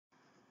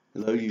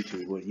Hello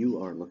YouTube, what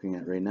you are looking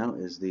at right now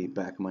is the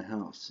back of my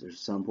house. There's a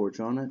sun porch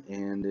on it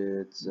and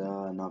it's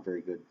not very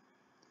good.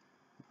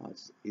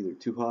 It's either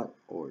too hot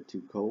or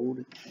too cold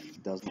and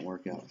it doesn't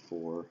work out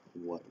for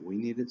what we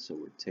needed, so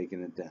we're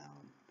taking it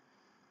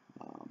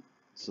down.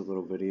 It's a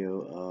little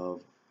video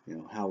of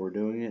how we're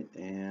doing it,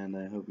 and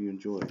I hope you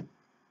enjoy it.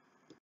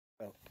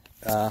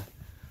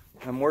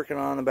 I'm working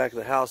on the back of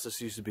the house.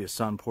 This used to be a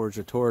sun porch.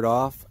 I tore it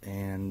off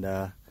and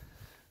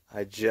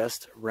I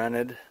just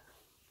rented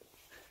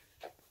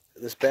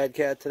this bad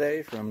cat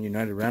today from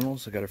United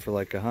Rentals. I got it for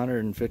like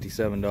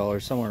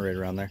 $157, somewhere right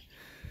around there.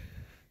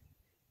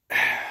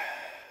 I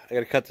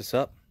got to cut this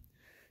up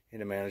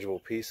into manageable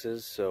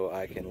pieces so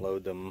I can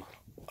load them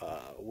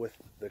with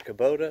the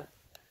Kubota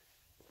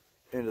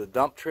into the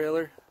dump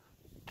trailer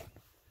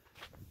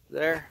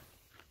there.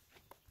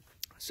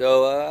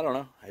 So I don't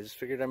know, I just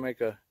figured I'd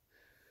make a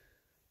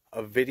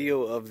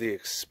video of the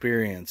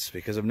experience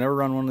because I've never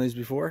run one of these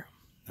before.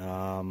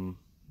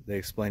 They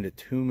explained it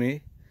to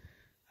me.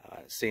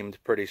 It seemed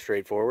pretty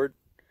straightforward.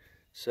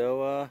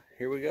 So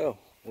here we go.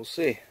 We'll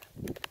see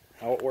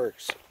how it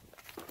works.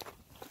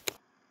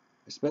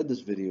 I sped this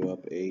video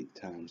up 8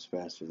 times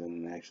faster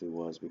than it actually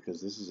was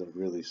because this is a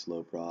really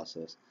slow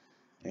process.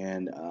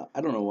 And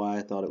I don't know why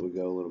I thought it would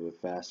go a little bit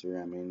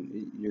faster. I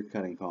mean, you're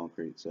cutting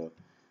concrete, so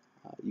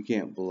you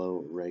can't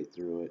blow right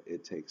through it.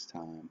 It takes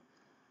time.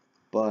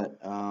 But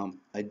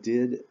I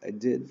did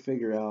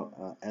figure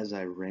out as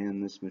I ran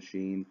this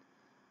machine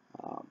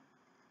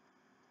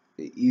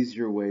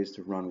easier ways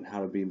to run it,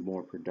 how to be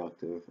more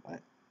productive.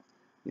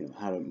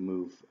 How to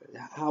move,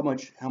 how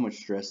much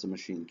stress the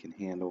machine can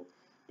handle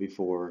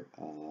before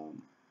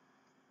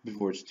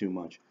it's too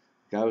much.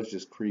 The guy was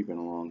just creeping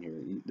along here.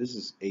 This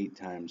is 8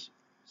 times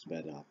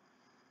sped up,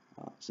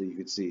 so you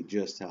could see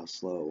just how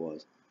slow it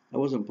was. I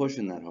wasn't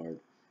pushing that hard,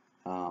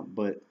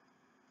 but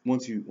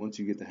once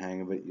you get the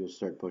hang of it, you'll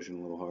start pushing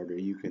a little harder.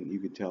 You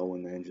could tell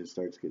when the engine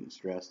starts getting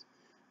stressed,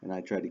 and I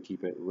tried to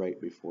keep it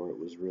right before it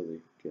was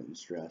really getting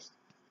stressed.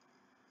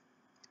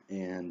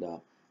 And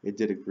it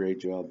did a great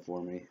job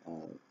for me.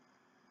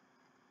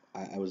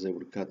 I was able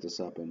to cut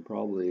this up in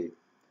probably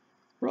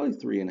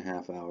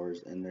 3.5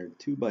 hours, and they're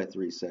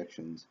 2x3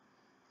 sections,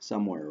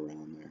 somewhere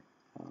around there.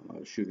 I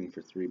was shooting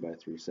for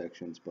 3x3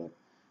 sections, but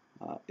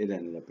it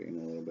ended up being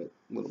a little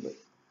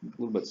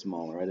bit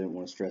smaller. I didn't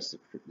want to stress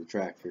the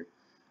tractor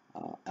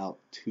out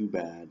too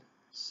bad,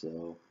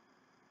 so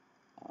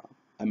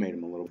I made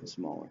them a little bit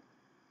smaller.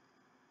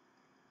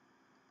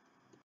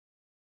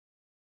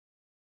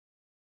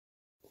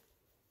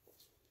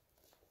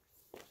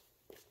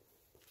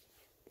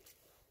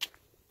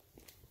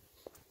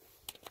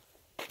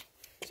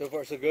 So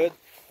far so good.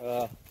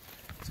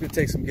 It's going to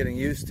take some getting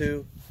used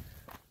to.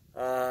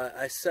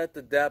 I set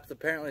the depth.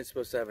 Apparently it's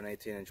supposed to have an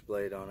 18-inch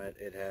blade on it.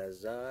 It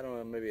has, I don't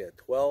know, maybe a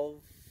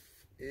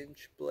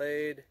 12-inch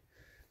blade.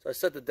 So I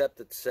set the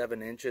depth at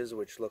 7 inches,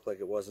 which looked like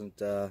it wasn't,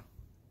 didn't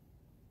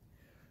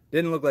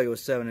look like it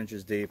was 7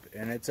 inches deep.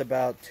 And it's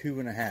about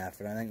 2.5,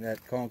 and I think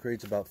that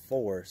concrete's about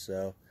 4.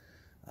 So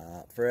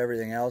for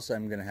everything else,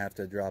 I'm going to have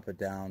to drop it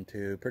down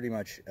to pretty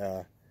much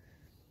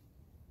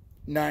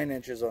 9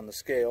 inches on the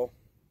scale.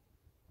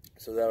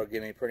 So that'll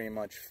give me pretty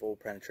much full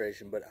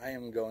penetration, but I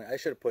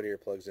should have put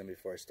earplugs in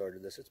before I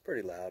started this. It's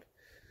pretty loud.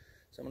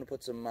 So I'm going to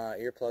put some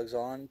earplugs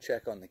on,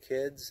 check on the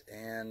kids,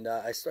 and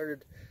I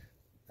started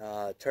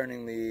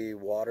turning the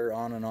water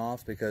on and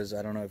off because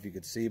I don't know if you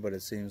could see, but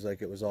it seems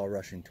like it was all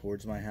rushing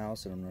towards my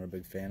house, and I'm not a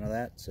big fan of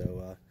that.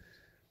 So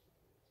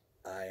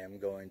I am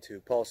going to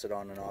pulse it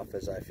on and off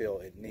as I feel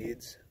it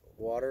needs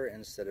water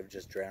instead of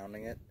just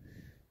drowning it.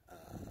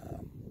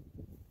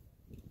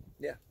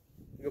 Yeah.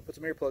 Go put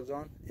some earplugs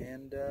on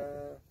and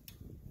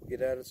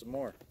get at it some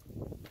more.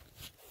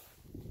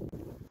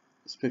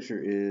 This picture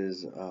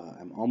is,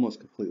 I'm almost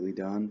completely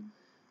done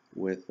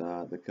with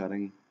the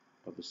cutting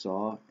of the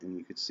saw, and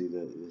you can see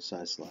the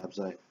size slabs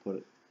I put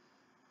it.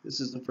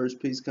 This is the first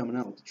piece coming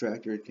out with the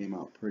tractor. It came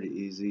out pretty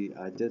easy.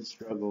 I did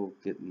struggle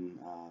getting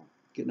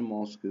them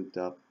all scooped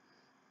up,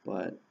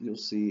 but you'll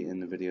see in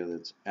the video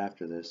that's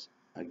after this,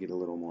 I get a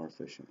little more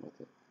efficient with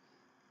it.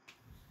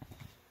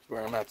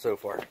 Where I'm at so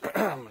far.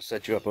 I'm going to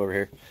set you up over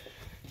here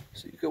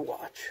so you can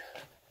watch.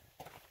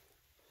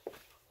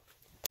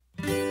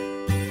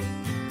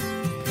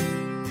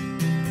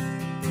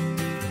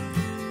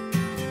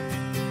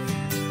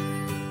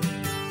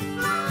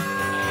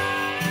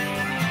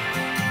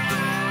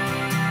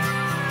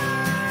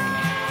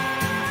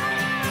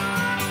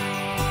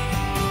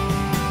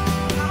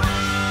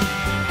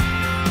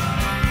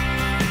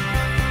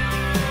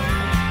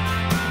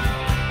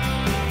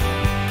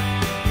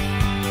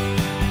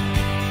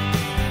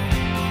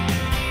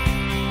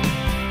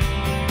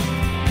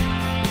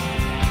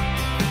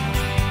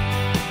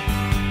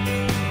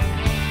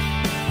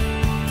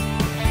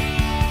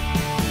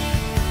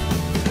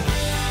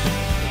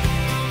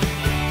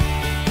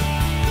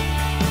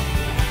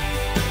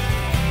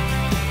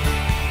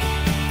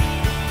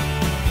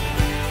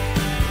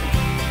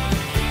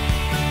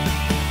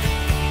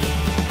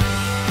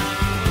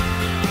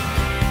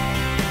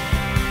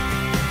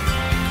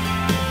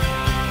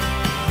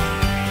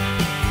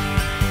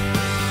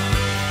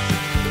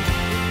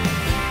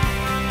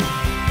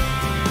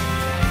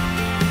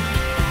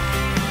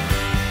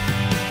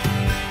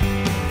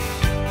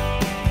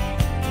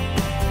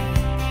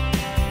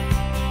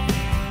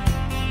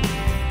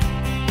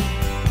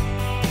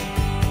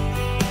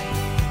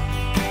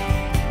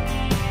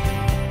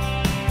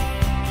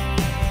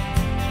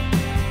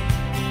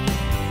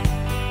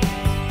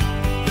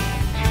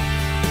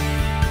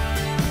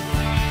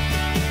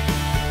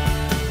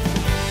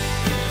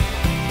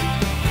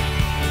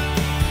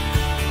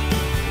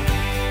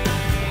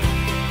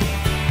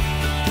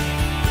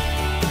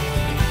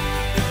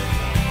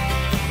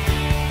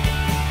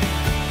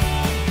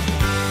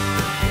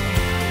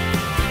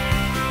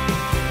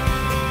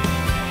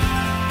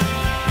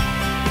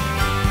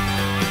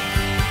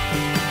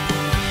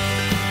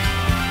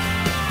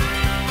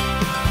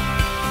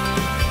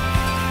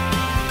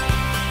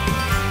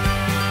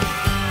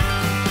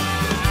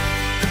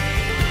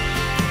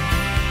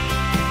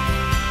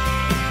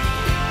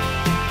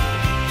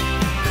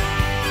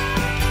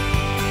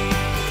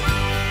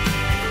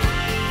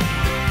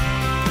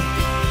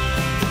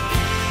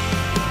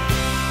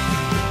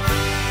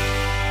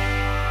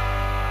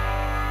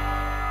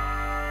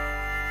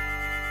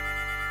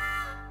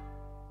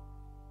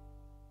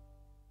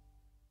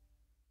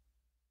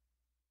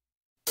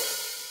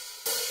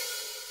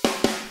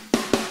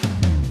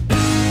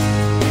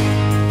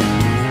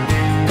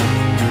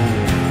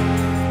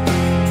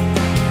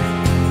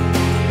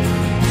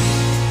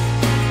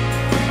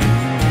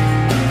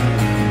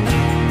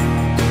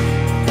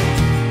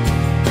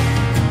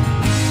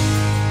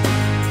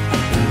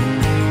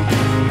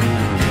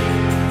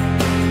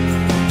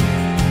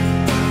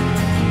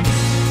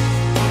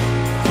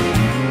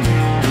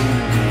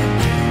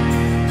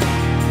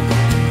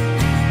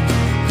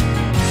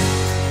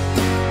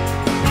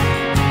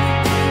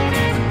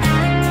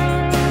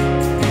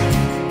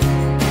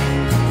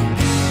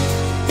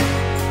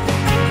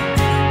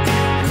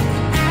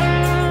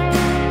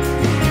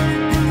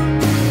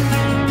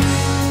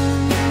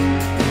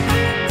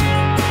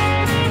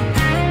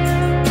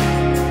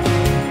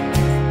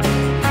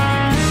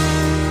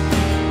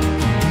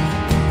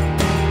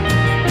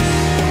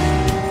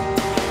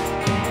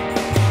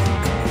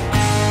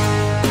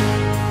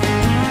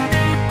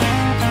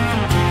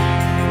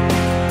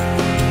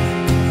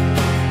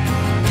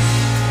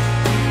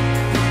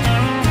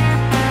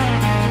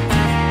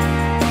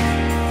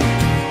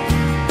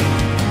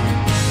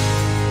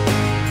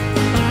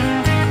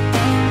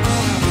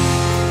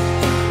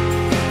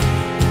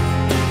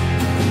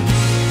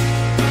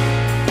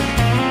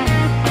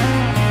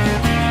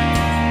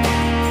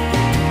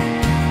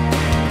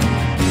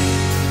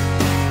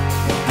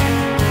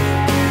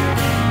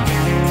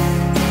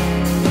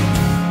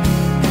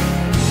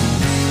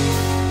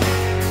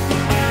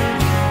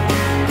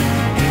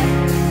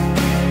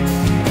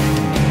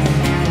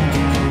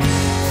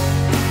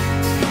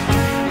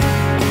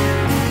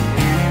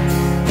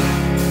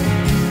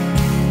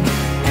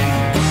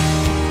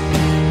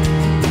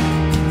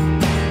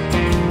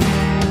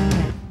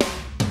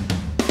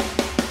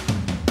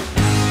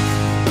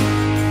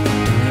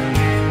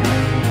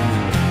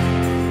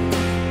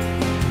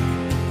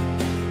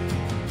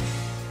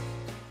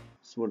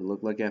 it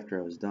looked like after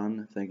I was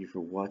done. Thank you for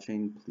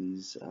watching.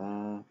 Please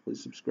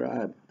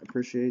subscribe. I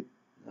appreciate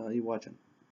you watching.